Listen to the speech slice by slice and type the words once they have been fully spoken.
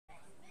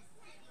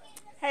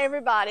Hi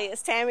everybody,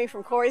 it's Tammy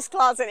from Corey's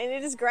Closet, and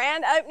it is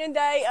grand opening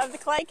day of the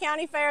Clay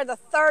County Fair, the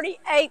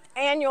 38th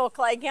annual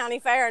Clay County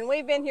Fair, and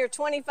we've been here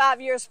 25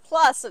 years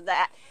plus of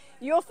that.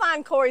 You'll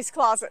find Corey's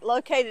Closet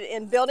located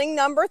in building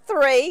number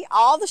 3.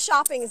 All the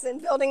shopping is in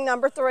building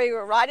number 3.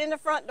 We're right in the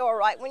front door,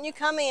 right when you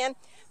come in.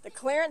 The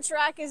clearance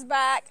rack is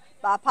back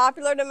by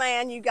popular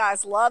demand. You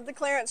guys loved the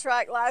clearance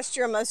rack last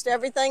year. Most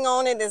everything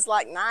on it is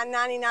like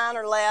 $9.99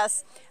 or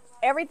less.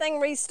 Everything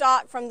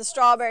restocked from the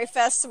Strawberry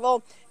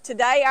Festival.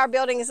 Today our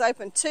building is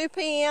open 2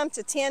 p.m.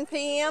 to 10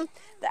 p.m.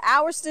 The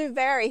hours do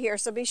vary here,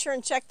 so be sure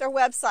and check their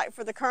website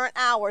for the current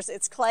hours.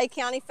 It's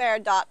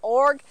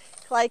claycountyfair.org,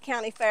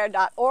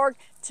 claycountyfair.org.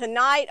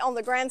 Tonight on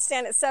the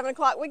grandstand at 7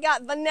 o'clock, we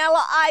got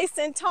Vanilla Ice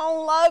and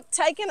Tone Loc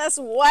taking us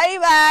way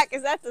back.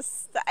 Is that the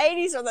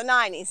 80s or the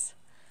 90s?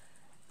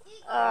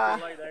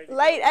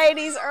 Late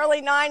 80s,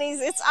 early 90s.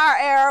 It's our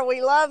era.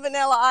 We love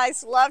Vanilla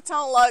Ice, love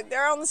Tone Loc.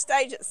 They're on the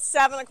stage at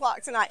 7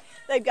 o'clock tonight.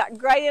 They've got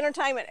great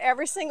entertainment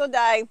every single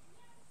day.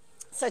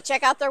 So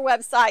check out their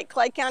website,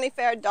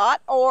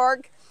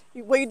 claycountyfair.org.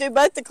 We do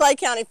both the Clay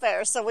County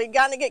Fairs, so we've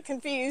got to get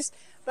confused.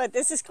 But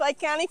this is Clay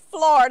County,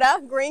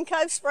 Florida, Green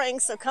Cove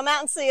Springs. So come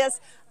out and see us.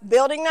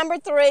 Building number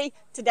 3.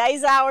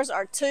 Today's hours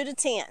are 2 to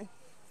 10.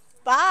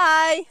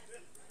 Bye.